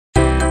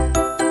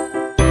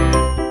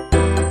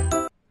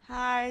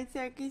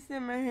techie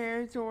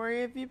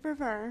semi-territory if you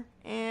prefer.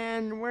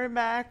 And we're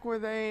back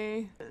with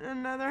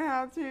another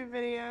how-to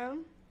video.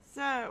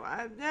 So,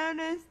 I've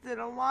noticed that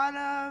a lot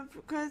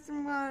of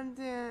custom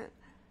content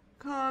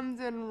comes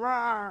in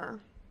RAR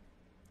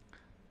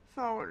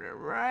folder,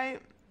 right?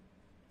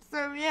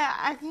 So yeah,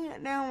 I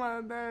can't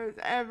download those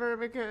ever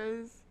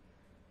because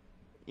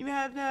you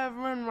have to have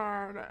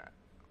WinRAR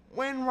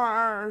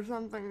or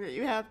something that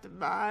you have to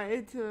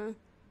buy to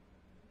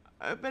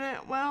open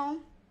it. Well,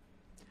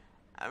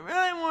 I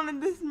really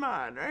wanted this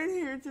mod right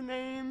here to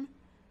name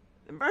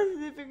the birth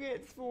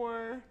certificates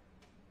for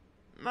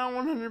my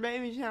 100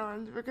 baby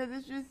challenge, because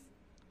it's just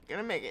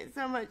gonna make it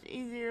so much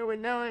easier with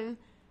knowing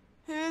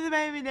who the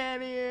baby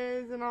daddy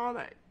is and all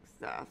that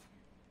stuff.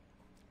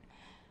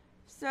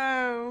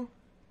 So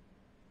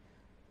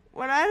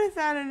what I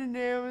decided to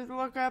do was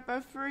look up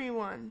a free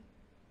one,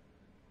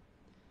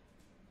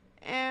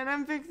 and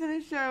I'm fixing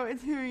to show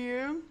it to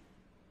you.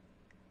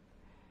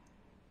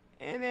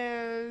 It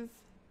is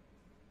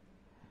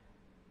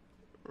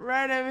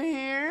right over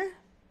here.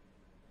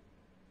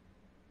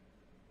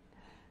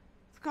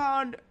 It's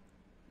called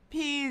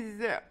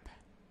PZip.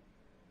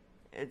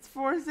 It's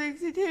for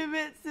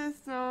 62-bit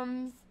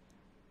systems,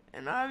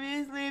 and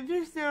obviously if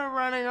you're still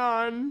running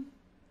on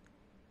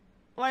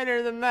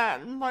later than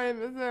that and playing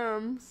The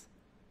Sims,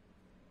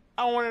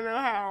 I want to know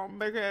how,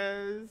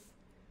 because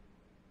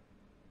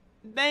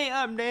they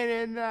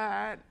updated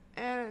that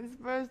and it's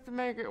supposed to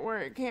make it where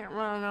it can't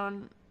run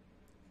on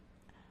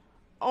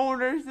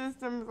older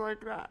systems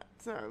like that.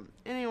 So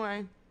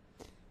anyway,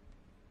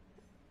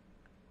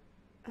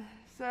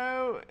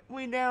 so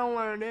we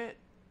download it,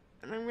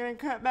 and I'm going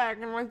to cut back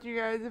and let you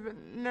guys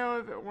know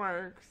if it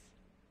works.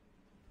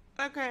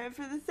 Okay,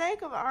 for the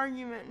sake of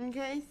argument, in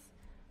case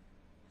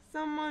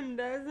someone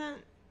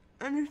doesn't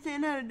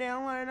understand how to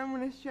download, I'm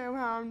going to show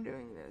how I'm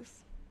doing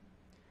this.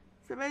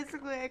 So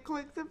basically, I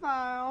click the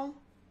file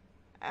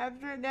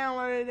after it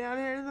downloaded down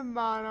here to the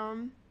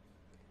bottom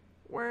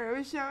where it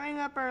was showing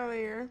up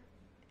earlier,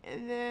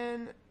 and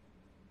then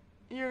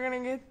you're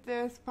going to get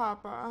this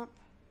pop up.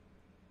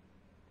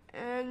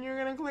 And you're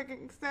going to click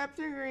accept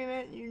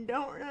agreement. You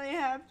don't really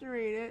have to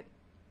read it.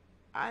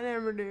 I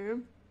never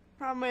do.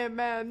 Probably a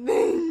bad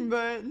thing,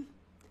 but who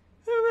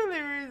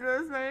really reads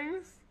those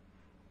things?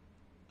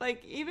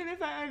 Like, even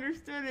if I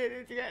understood it,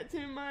 it's got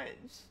too much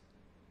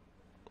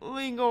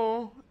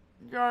legal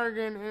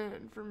jargon in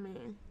it for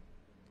me.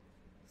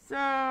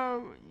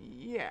 So,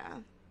 yeah.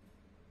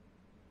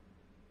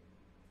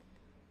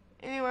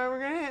 Anyway, we're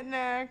going to hit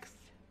next.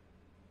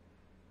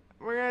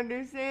 We're going to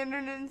do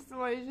standard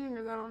installation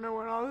because I don't know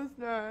what all this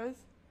does.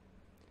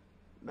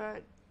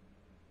 But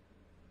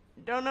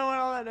don't know what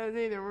all that does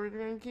either. We're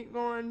going to keep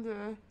going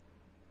to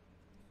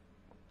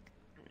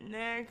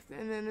next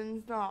and then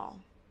install.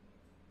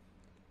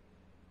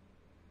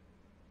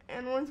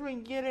 And once we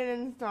get it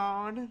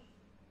installed,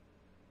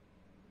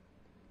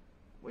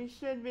 we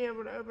should be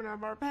able to open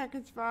up our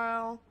package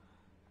file.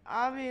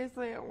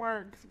 Obviously it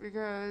works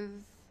because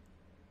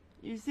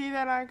you see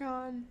that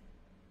icon?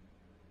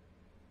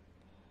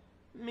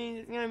 It means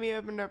it's going to be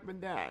opened up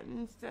with that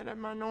instead of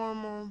my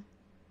normal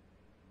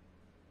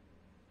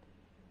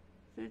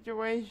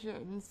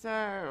situation.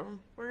 So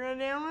we're going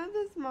to download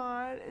this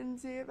mod and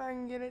see if I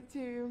can get it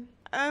to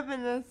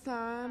open this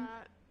time.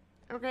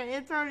 Okay,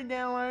 it's already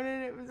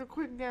downloaded. It was a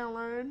quick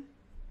download.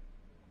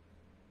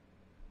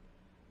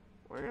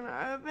 We're going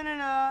to open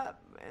it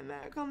up, and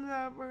that comes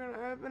up. We're going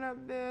to open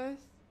up this.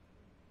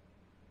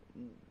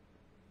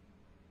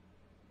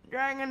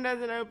 Dragon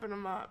doesn't open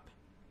them up.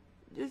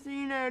 Just so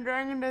you know,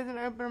 Dragon doesn't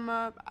open them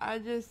up. I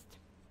just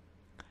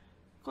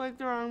clicked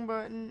the wrong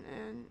button,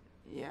 and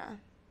yeah.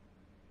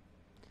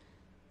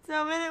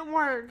 So when it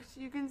works,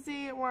 you can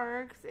see it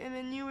works, and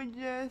then you would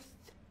just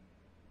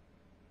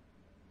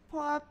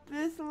plop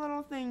this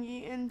little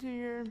thingy into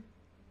your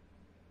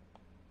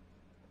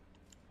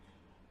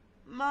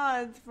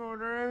mods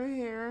folder over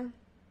here.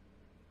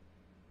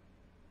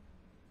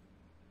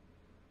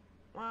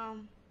 Wow.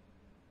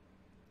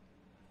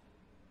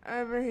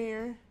 Over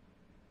here.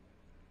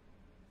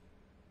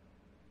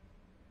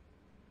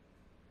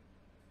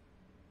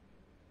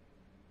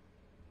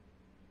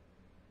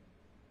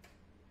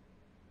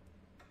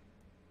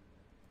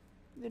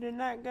 Did it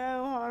not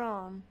go? Hold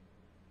on.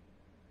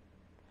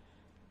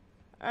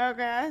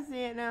 Okay, I see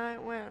it now.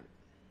 It went.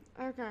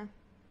 Okay.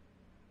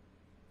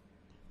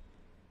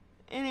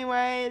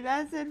 Anyway,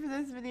 that's it for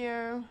this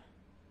video.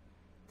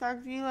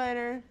 Talk to you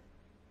later.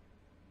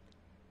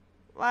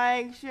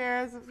 Like,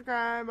 share,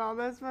 subscribe, all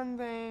those fun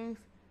things.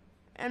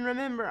 And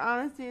remember,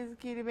 honesty is the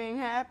key to being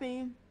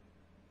happy.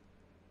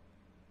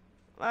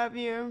 Love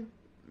you.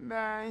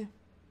 Bye.